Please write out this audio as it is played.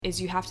is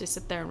you have to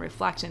sit there and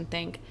reflect and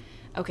think,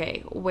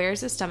 okay,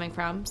 where's this stemming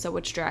from? So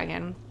which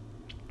dragon?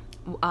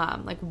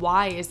 Like,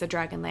 why is the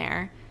dragon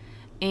there?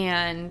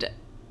 And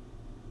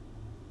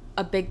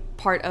a big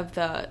part of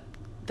the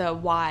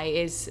why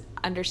is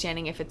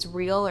understanding if it's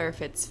real or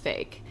if it's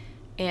fake.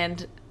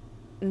 And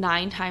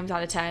 9 times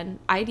out of 10,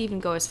 I'd even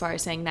go as far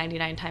as saying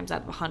 99 times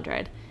out of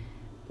 100,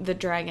 the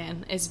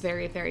dragon is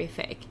very, very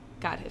fake.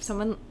 God, if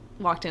someone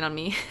walked in on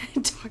me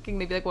talking,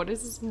 they'd be like, what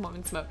is this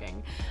woman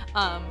smoking?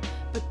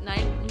 But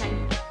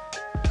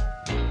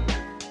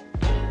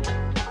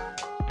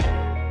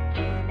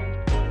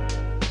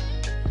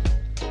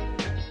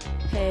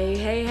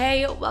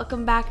Hey,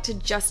 welcome back to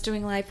Just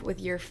Doing Life with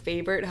your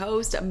favorite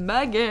host,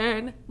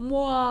 Megan.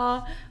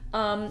 Mwah.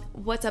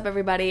 What's up,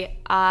 everybody?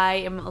 I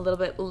am a little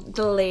bit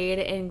delayed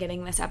in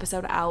getting this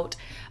episode out,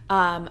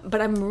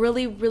 but I'm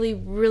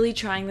really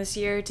trying this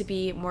year to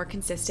be more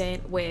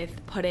consistent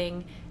with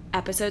putting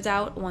episodes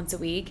out once a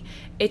week.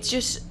 It's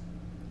just,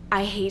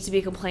 I hate to be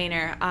a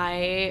complainer.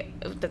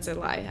 That's a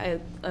lie.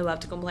 I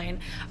love to complain,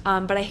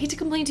 but I hate to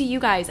complain to you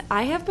guys.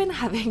 I have been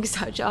having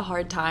such a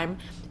hard time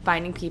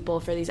finding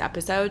people for these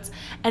episodes,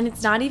 and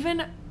it's not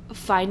even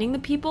finding the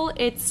people,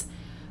 it's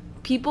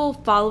people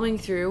following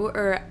through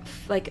or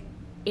like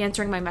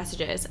answering my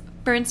messages.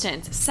 For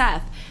instance,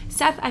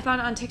 Seth I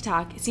found on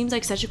TikTok. Seems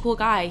like such a cool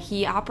guy.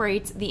 He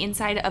operates the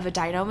inside of a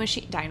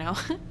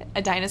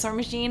a dinosaur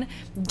machine.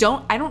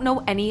 I don't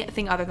know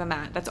anything other than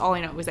that. That's all I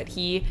know, is that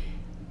he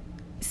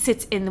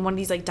sits in one of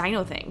these like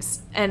dino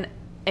things and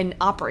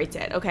operates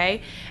it,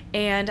 okay?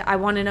 And I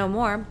want to know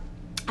more.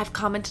 I've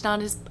commented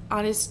on his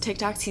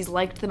TikToks. He's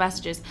liked the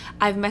messages.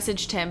 I've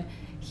messaged him.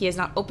 He has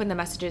not opened the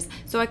messages.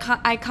 So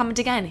I comment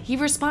again. He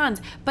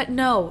responds. But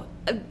no,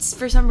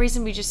 for some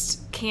reason we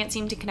just can't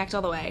seem to connect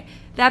all the way.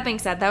 That being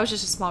said, that was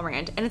just a small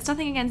rant. And it's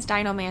nothing against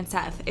Dino Man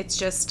Seth. It's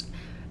just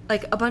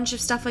like a bunch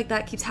of stuff like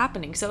that keeps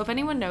happening. So if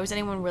anyone knows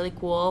anyone really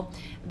cool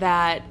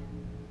that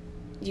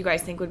you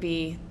guys think would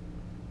be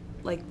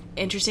like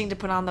interesting to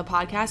put on the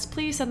podcast,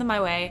 please send them my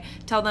way.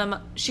 Tell them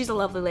she's a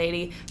lovely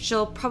lady.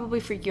 She'll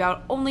probably freak you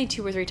out only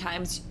 2 or 3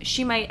 times.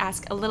 She might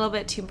ask a little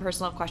bit too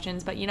personal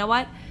questions, but you know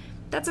what?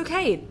 That's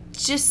okay.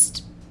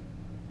 Just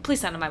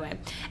please send them my way.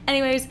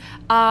 Anyways,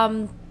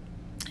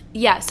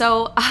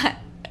 so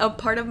a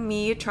part of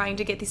me trying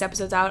to get these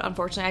episodes out,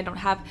 unfortunately, I don't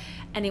have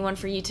anyone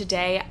for you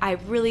today. I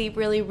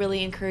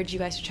really encourage you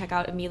guys to check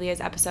out Amelia's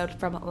episode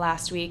from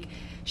last week.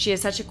 She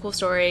has such a cool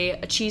story,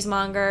 a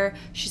cheesemonger.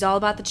 She's all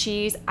about the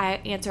cheese. I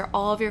answer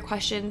all of your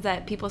questions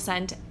that people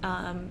sent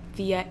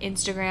via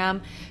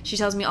Instagram. She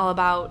tells me all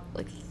about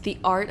like the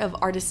art of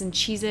artisan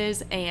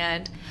cheeses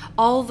and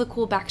all the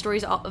cool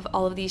backstories of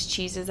all of these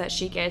cheeses that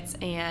she gets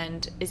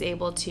and is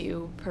able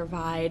to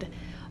provide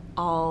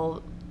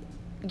all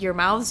your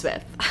mouths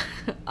with.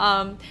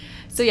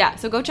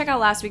 So go check out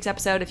last week's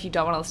episode if you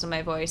don't want to listen to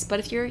my voice. But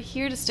if you're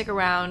here to stick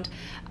around,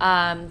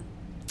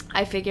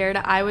 I figured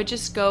I would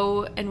just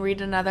go and read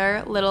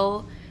another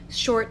little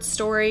short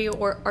story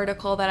or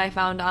article that I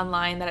found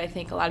online that I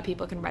think a lot of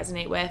people can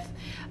resonate with.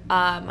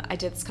 I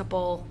did this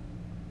couple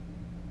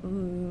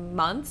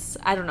months.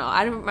 I don't know.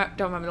 I don't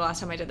remember the last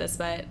time I did this,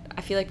 but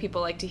I feel like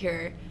people like to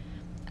hear,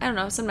 I don't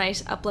know, some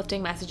nice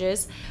uplifting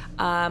messages.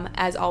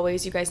 As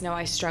always, you guys know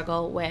I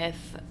struggle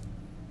with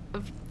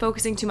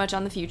focusing too much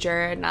on the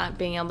future and not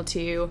being able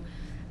to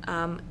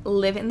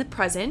live in the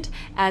present,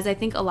 as I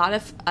think a lot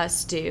of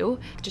us do.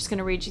 Just going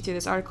to read you through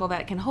this article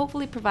that can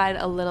hopefully provide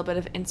a little bit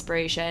of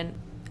inspiration.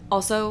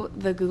 Also,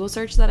 the Google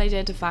search that I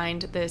did to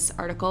find this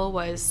article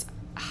was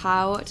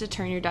how to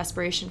turn your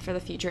desperation for the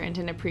future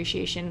into an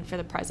appreciation for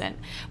the present,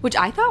 which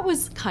I thought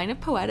was kind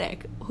of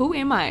poetic. Who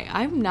am I?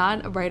 I'm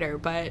not a writer,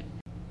 but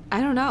I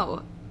don't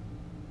know.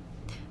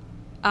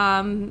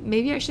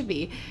 Maybe I should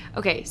be.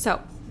 Okay,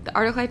 so the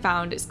article I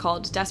found is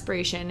called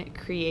Desperation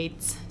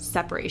Creates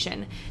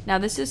Separation. Now,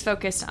 this is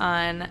focused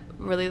on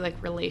really like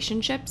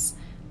relationships.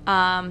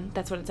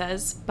 That's what it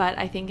says, but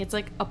I think it's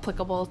like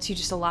applicable to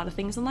just a lot of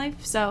things in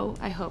life. So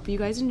I hope you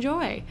guys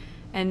enjoy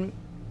and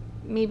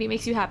maybe it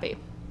makes you happy.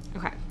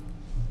 Okay,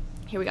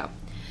 here we go.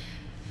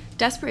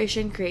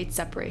 Desperation creates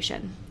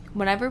separation.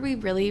 Whenever we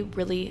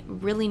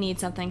really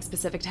need something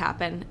specific to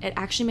happen, it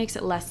actually makes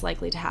it less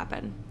likely to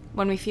happen.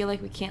 When we feel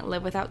like we can't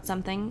live without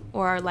something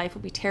or our life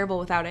will be terrible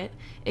without it,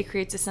 it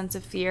creates a sense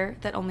of fear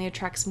that only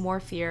attracts more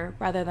fear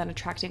rather than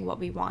attracting what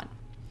we want.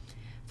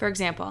 For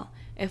example,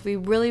 if we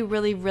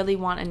really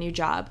want a new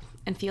job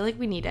and feel like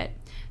we need it,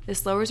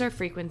 this lowers our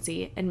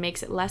frequency and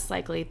makes it less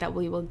likely that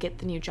we will get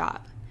the new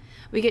job.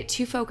 We get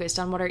too focused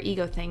on what our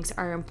ego thinks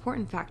are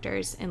important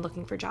factors in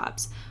looking for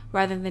jobs,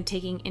 rather than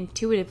taking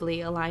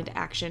intuitively aligned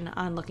action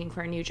on looking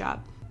for a new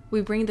job.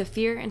 We bring the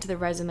fear into the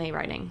resume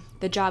writing,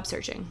 the job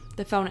searching,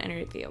 the phone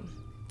interview,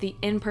 the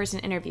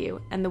in-person interview,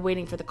 and the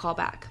waiting for the call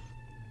back.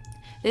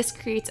 This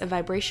creates a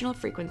vibrational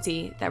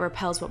frequency that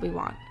repels what we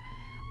want.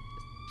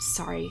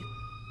 Sorry.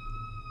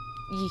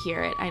 You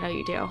hear it. I know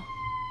you do.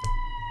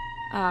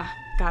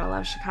 Gotta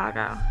love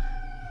Chicago.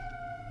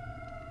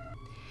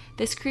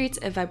 This creates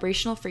a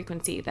vibrational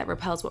frequency that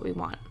repels what we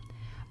want.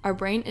 Our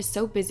brain is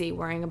so busy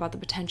worrying about the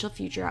potential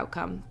future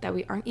outcome that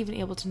we aren't even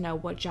able to know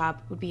what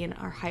job would be in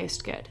our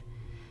highest good.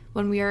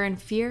 When we are in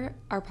fear,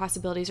 our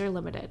possibilities are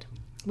limited.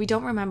 We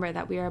don't remember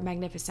that we are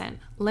magnificent,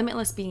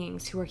 limitless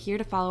beings who are here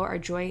to follow our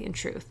joy and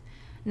truth,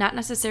 not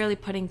necessarily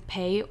putting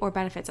pay or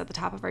benefits at the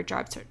top of our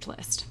job search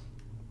list.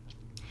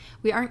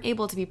 We aren't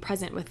able to be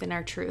present within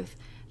our truth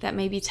that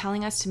may be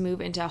telling us to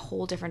move into a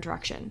whole different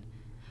direction.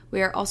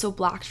 We are also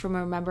blocked from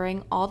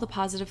remembering all the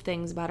positive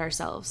things about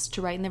ourselves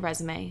to write in the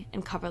resume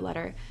and cover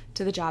letter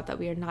to the job that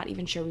we are not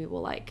even sure we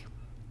will like.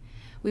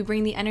 We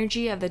bring the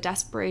energy of the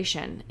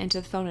desperation into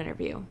the phone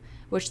interview,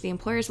 which the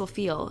employers will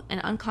feel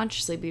and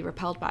unconsciously be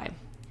repelled by.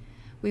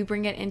 We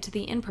bring it into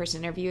the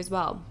in-person interview as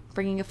well,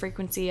 bringing a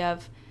frequency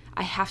of,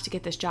 I have to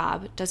get this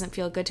job, doesn't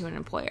feel good to an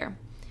employer.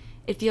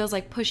 It feels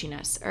like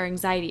pushiness or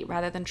anxiety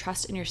rather than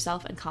trust in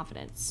yourself and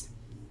confidence.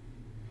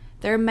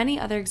 There are many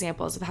other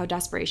examples of how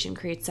desperation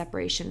creates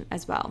separation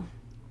as well.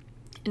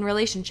 In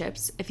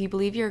relationships, if you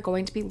believe you're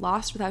going to be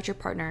lost without your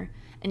partner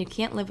and you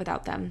can't live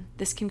without them,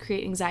 this can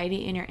create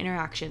anxiety in your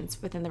interactions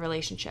within the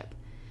relationship.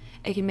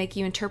 It can make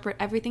you interpret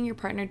everything your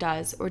partner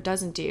does or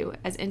doesn't do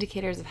as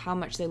indicators of how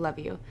much they love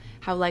you,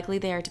 how likely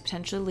they are to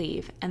potentially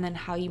leave, and then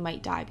how you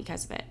might die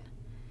because of it.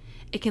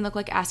 It can look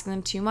like asking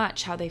them too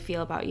much how they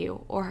feel about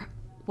you, or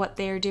what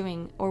they are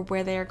doing, or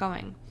where they are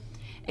going.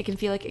 It can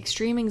feel like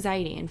extreme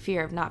anxiety and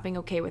fear of not being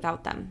okay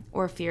without them,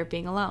 or fear of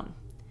being alone.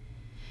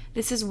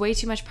 This is way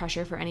too much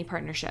pressure for any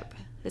partnership.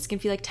 This can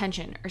feel like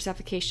tension or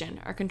suffocation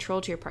or control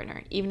to your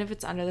partner, even if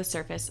it's under the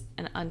surface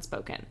and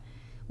unspoken.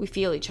 We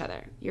feel each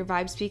other. Your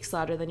vibe speaks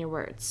louder than your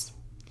words.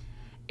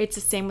 It's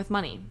the same with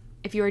money.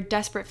 If you are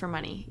desperate for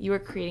money, you are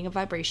creating a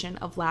vibration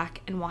of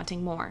lack and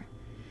wanting more.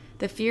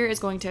 The fear is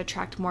going to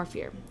attract more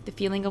fear. The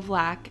feeling of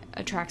lack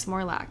attracts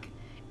more lack.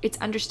 It's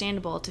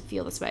understandable to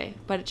feel this way,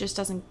 but it just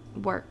doesn't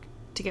work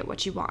to get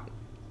what you want.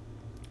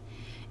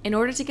 In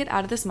order to get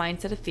out of this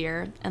mindset of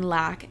fear and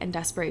lack and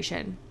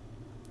desperation,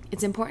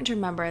 it's important to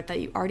remember that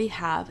you already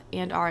have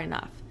and are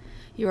enough.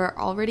 You are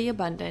already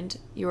abundant,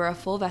 you are a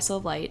full vessel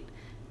of light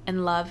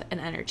and love and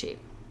energy.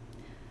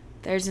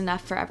 There's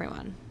enough for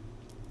everyone.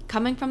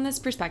 Coming from this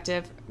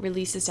perspective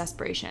releases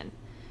desperation.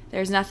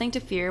 There's nothing to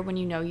fear when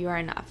you know you are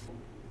enough.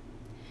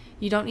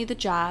 You don't need the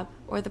job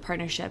or the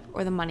partnership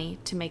or the money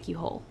to make you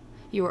whole.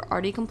 You are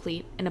already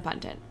complete and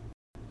abundant.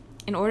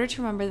 In order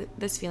to remember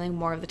this feeling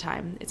more of the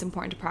time, it's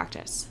important to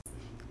practice.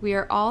 We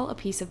are all a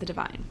piece of the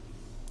divine.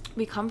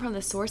 We come from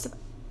the source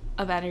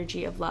of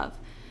energy of love,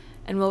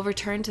 and we'll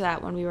return to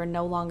that when we are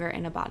no longer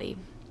in a body.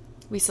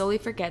 We slowly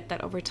forget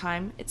that over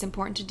time, it's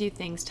important to do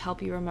things to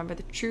help you remember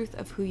the truth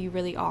of who you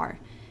really are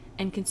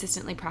and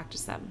consistently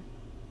practice them.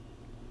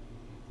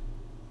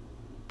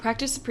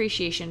 Practice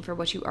appreciation for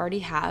what you already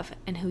have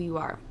and who you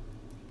are.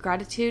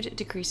 Gratitude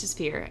decreases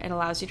fear and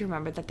allows you to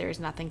remember that there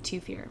is nothing to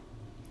fear.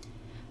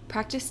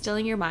 Practice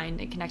stilling your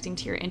mind and connecting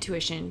to your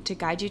intuition to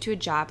guide you to a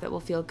job that will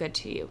feel good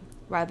to you,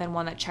 rather than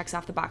one that checks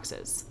off the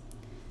boxes.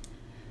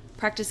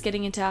 Practice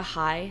getting into a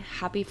high,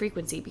 happy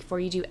frequency before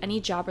you do any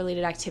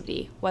job-related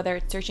activity, whether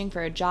it's searching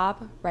for a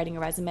job, writing a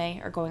resume,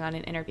 or going on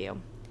an interview.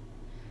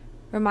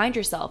 Remind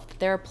yourself that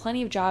there are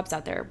plenty of jobs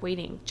out there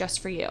waiting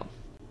just for you.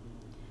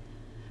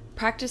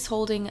 Practice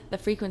holding the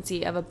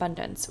frequency of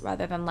abundance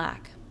rather than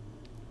lack.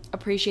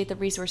 Appreciate the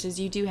resources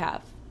you do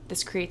have.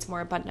 This creates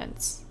more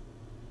abundance.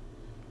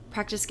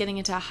 Practice getting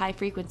into a high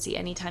frequency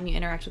anytime you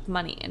interact with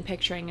money and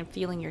picturing and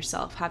feeling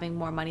yourself having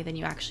more money than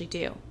you actually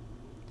do.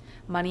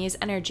 Money is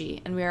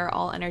energy, and we are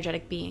all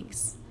energetic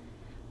beings.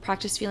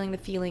 Practice feeling the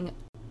feeling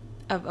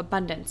of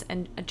abundance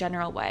in a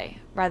general way,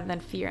 rather than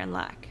fear and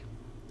lack.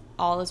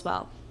 All is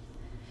well.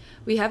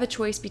 We have a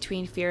choice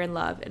between fear and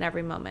love in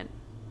every moment,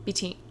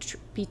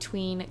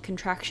 between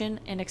contraction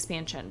and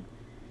expansion,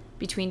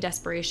 between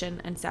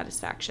desperation and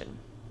satisfaction.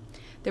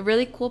 The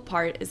really cool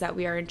part is that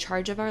we are in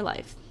charge of our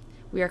life.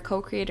 We are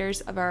co-creators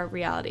of our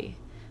reality.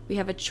 We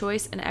have a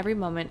choice in every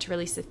moment to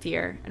release the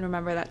fear and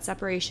remember that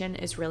separation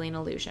is really an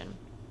illusion.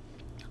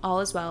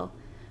 All is well.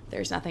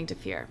 There's nothing to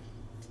fear.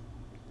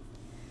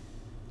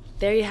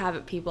 There you have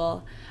it,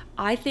 people.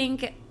 I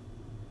think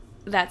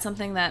that's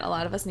something that a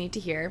lot of us need to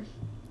hear.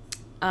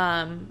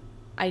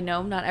 I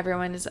know not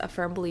everyone is a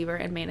firm believer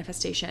in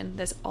manifestation.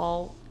 This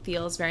all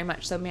feels very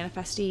much so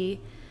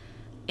manifesty.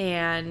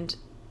 And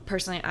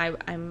personally,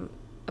 I'm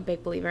a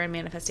big believer in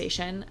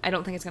manifestation. I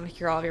don't think it's going to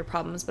cure all of your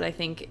problems, but I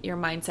think your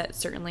mindset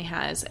certainly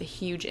has a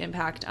huge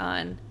impact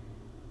on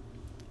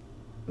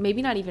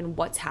maybe not even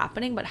what's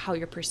happening, but how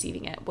you're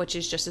perceiving it, which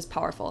is just as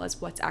powerful as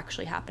what's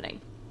actually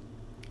happening.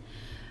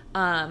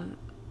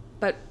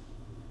 But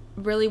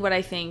really what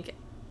I think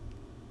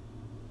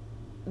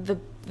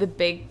the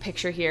big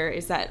picture here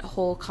is that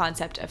whole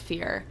concept of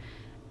fear.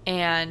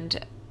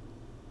 And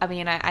I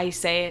mean, I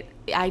say it,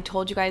 I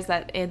told you guys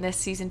that in this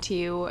season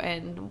 2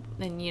 and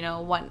you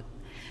know,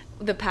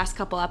 the past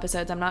couple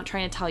episodes, I'm not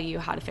trying to tell you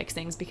how to fix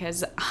things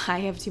because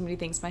I have too many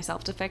things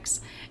myself to fix.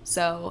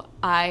 So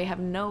I have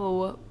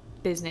no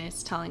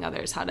business telling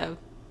others how to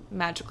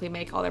magically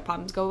make all their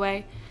problems go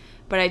away.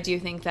 But I do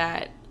think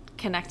that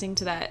connecting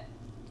to that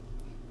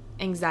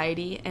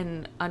anxiety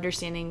and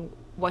understanding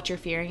what you're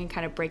fearing and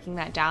kind of breaking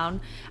that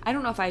down. I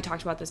don't know if I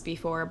talked about this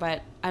before,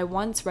 but I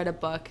once read a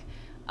book.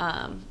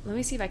 Let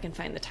me see if I can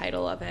find the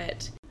title of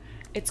it.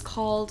 It's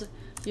called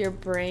Your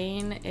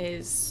Brain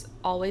is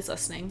Always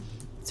Listening.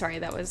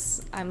 Sorry,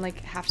 I'm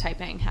like half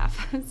typing,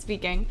 half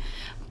speaking.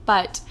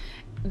 But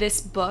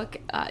this book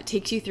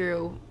takes you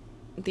through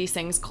these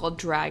things called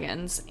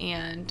dragons.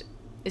 And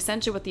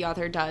essentially what the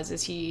author does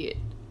is he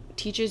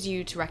teaches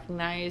you to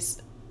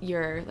recognize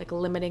your like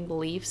limiting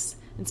beliefs,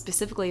 and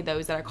specifically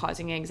those that are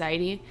causing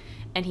anxiety.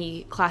 And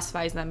he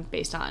classifies them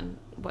based on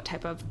what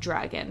type of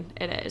dragon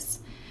it is.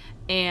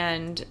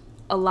 And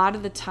a lot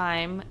of the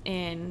time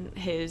in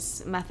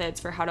his methods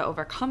for how to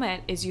overcome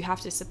it is you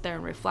have to sit there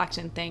and reflect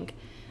and think,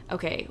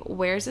 okay,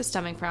 where's this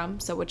stemming from?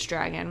 So which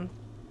dragon?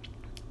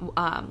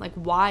 Like,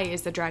 why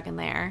is the dragon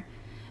there?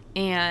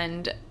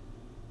 And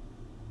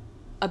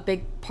a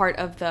big part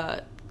of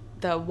the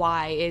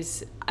why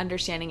is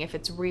understanding if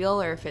it's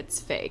real or if it's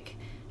fake.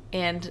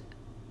 And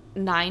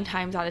 9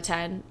 times out of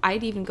 10,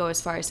 I'd even go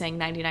as far as saying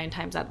 99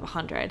 times out of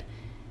 100,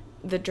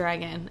 the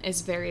dragon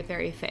is very,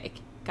 very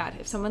fake. God,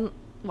 if someone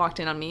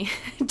walked in on me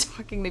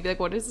talking, they'd be like,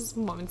 what is this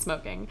woman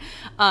smoking?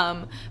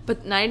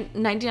 But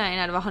 99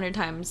 out of 100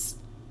 times,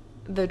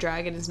 the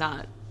dragon is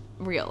not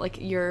real. Like,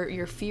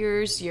 your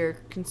fears, your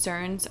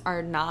concerns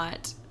are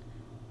not,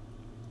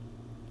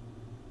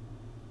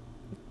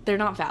 they're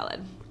not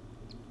valid.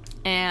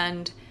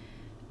 And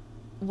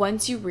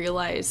once you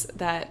realize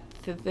that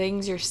the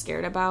things you're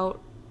scared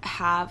about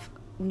have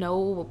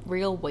no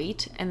real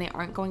weight and they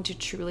aren't going to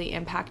truly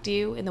impact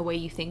you in the way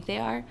you think they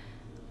are,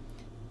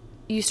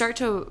 you start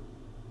to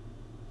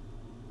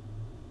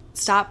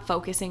stop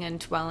focusing and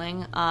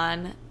dwelling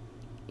on,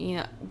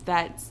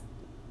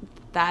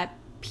 that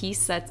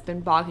piece that's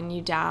been bogging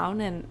you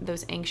down and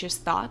those anxious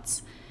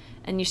thoughts.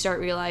 And you start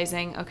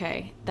realizing,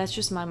 okay, that's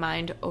just my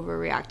mind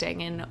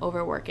overreacting and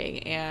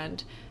overworking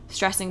and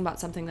stressing about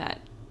something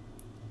that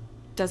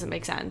doesn't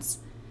make sense.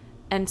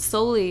 And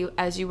slowly,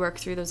 as you work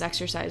through those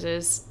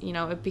exercises,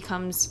 it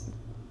becomes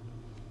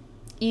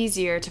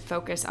easier to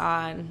focus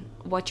on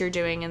what you're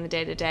doing in the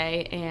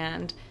day-to-day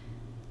and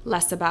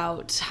less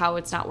about how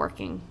it's not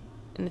working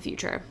in the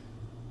future.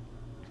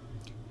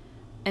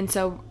 And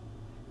so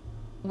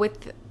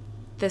with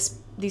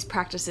these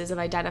practices of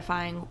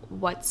identifying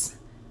what's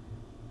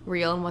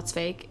real and what's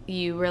fake,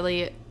 you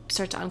really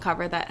start to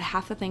uncover that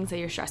half the things that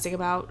you're stressing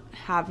about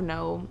have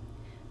no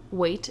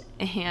weight.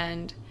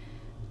 And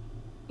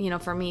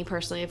for me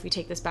personally, if we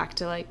take this back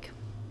to like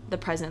the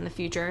present and the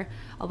future,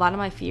 a lot of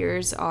my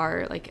fears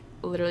are like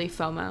literally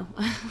FOMO.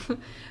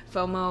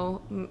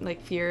 FOMO,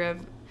 like fear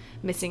of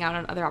missing out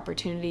on other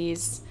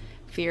opportunities,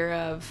 fear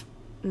of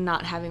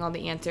not having all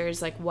the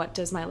answers. Like, what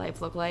does my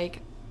life look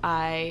like?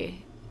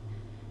 I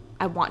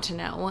want to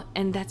know.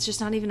 And that's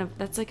just not even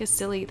that's such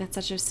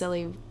a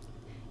silly,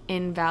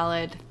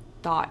 invalid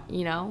thought,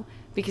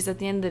 because at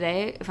the end of the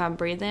day, if I'm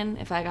breathing,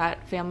 if I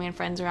got family and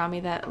friends around me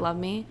that love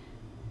me,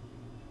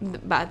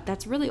 but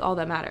that's really all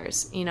that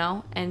matters,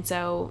 And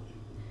so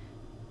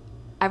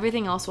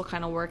everything else will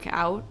kind of work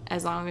out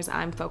as long as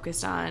I'm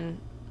focused on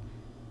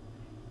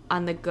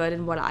the good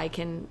and what I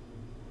can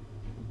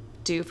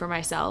do for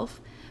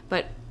myself.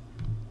 But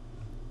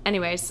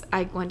anyways,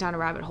 I went down a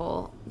rabbit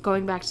hole.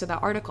 Going back to the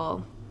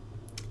article,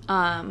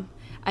 I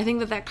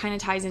think that kind of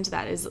ties into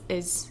that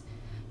is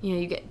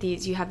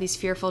you have these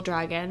fearful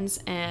dragons,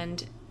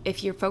 and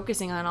if you're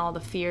focusing on all the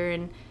fear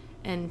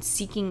and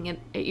seeking it,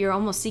 you're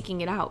almost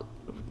seeking it out,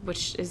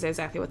 which is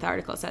exactly what the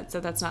article said. So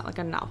that's not like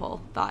a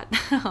novel thought.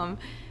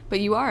 But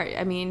you are.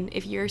 I mean,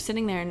 if you're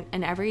sitting there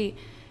and every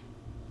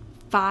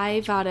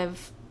 5 out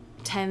of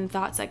 10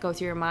 thoughts that go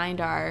through your mind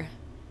are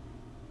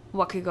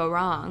what could go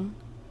wrong,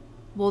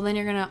 well, then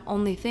you're going to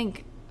only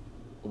think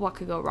what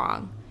could go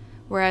wrong.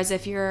 Whereas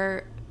if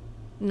your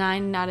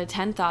 9 out of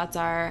 10 thoughts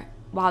are,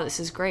 wow,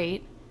 this is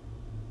great,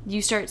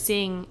 you start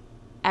seeing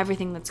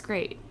everything that's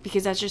great,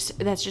 because that's just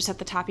at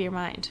the top of your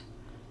mind.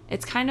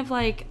 It's kind of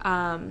like,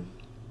 have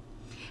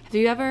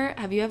you ever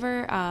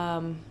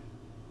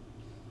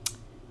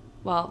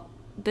well,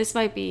 this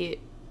might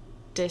be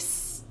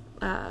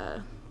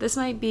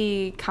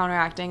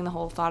counteracting the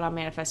whole thought on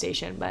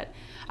manifestation, but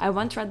I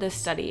once read this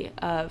study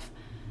of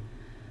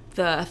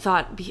the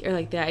thought, or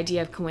like the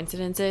idea of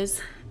coincidences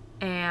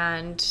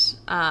and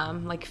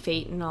like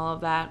fate and all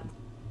of that.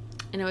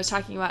 And it was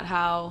talking about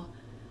how,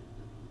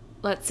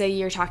 let's say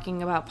you're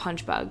talking about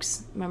punch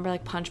bugs. Remember,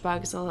 like, punch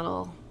bugs, the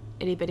little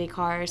itty bitty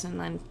cars, and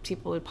then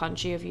people would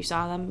punch you if you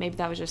saw them. Maybe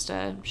that was just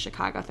a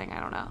Chicago thing, I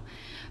don't know.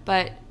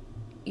 But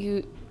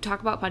you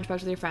talk about punch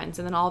bugs with your friends,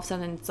 and then all of a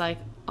sudden it's like,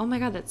 oh my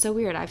god, that's so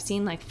weird, I've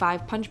seen like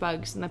 5 punch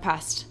bugs in the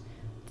past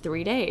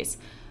 3 days.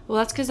 Well,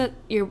 that's because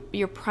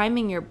you're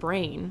priming your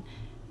brain,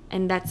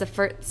 and that's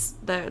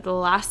the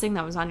last thing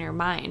that was on your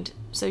mind.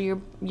 So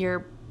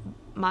your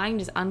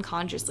mind is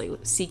unconsciously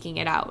seeking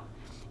it out.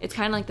 It's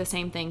kind of like the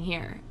same thing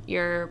here.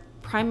 You're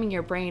priming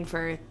your brain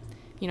for,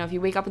 if you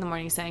wake up in the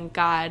morning saying,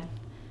 God,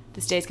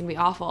 this day's gonna be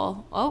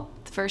awful. Oh,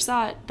 the first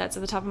thought, that's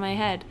at the top of my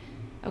head.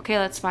 Okay,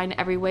 let's find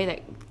every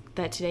way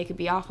that today could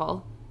be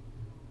awful.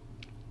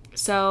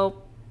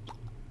 So,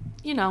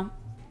 you know,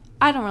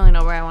 I don't really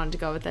know where I wanted to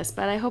go with this,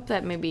 but I hope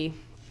that maybe,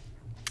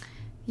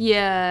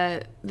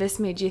 this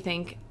made you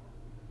think,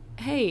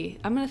 hey,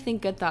 I'm going to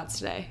think good thoughts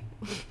today.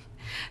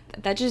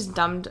 That just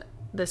dumbed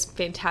this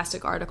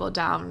fantastic article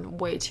down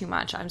way too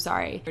much. I'm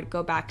sorry.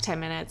 Go back 10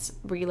 minutes,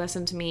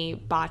 re-listen to me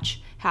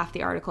botch half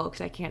the article because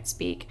I can't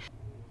speak,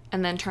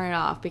 and then turn it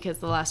off because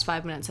the last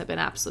 5 minutes have been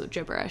absolute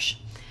gibberish.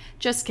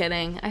 Just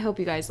kidding. I hope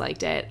you guys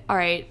liked it. All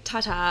right,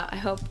 ta-ta. I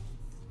hope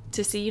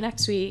to see you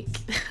next week.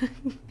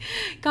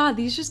 God,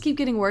 these just keep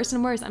getting worse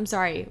and worse. I'm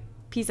sorry.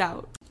 Peace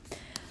out.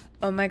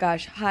 Oh my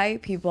gosh. Hi,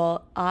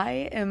 people.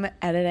 I am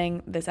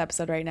editing this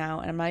episode right now,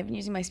 and I'm not even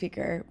using my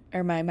speaker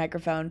or my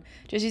microphone,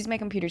 just using my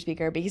computer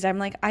speaker because I'm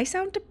like, I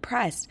sound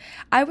depressed.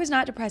 I was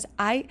not depressed.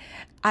 I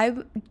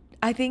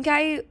think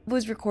I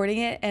was recording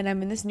it, and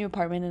I'm in this new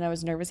apartment, and I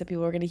was nervous that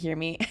people were going to hear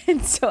me.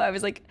 And so I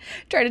was like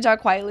trying to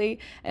talk quietly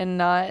and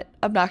not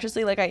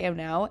obnoxiously like I am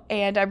now.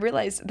 And I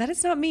realized that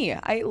it's not me.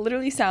 I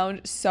literally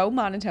sound so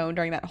monotone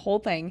during that whole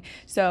thing.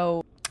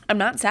 So I'm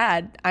not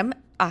sad. I'm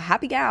a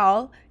happy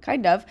gal,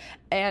 kind of,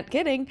 and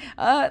kidding.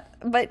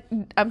 But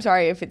I'm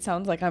sorry if it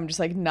sounds like I'm just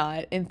like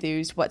not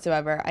enthused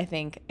whatsoever. I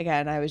think,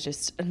 again, I was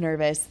just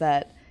nervous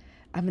that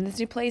I'm in this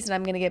new place and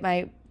I'm going to get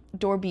my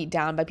door beat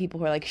down by people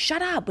who are like,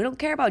 shut up, we don't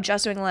care about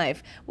Just Doing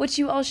Life, which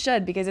you all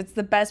should because it's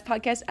the best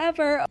podcast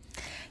ever.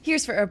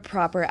 Here's for a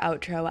proper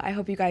outro. I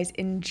hope you guys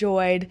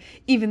enjoyed,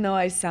 even though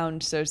I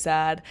sound so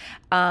sad.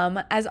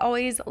 As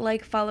always,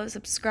 like, follow,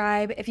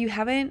 subscribe. If you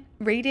haven't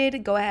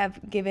rated, go ahead,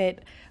 give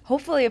it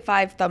hopefully a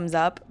 5 thumbs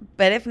up,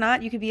 but if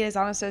not, you can be as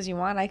honest as you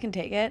want. I can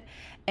take it.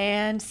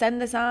 And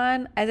send this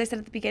on. As I said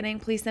at the beginning,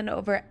 please send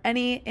over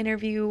any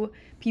interview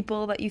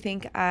people that you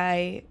think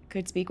I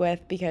could speak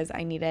with because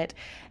I need it.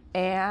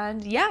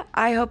 And yeah,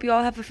 I hope you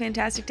all have a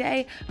fantastic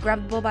day.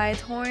 Grab the bull by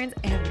its horns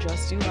and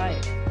just do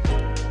life.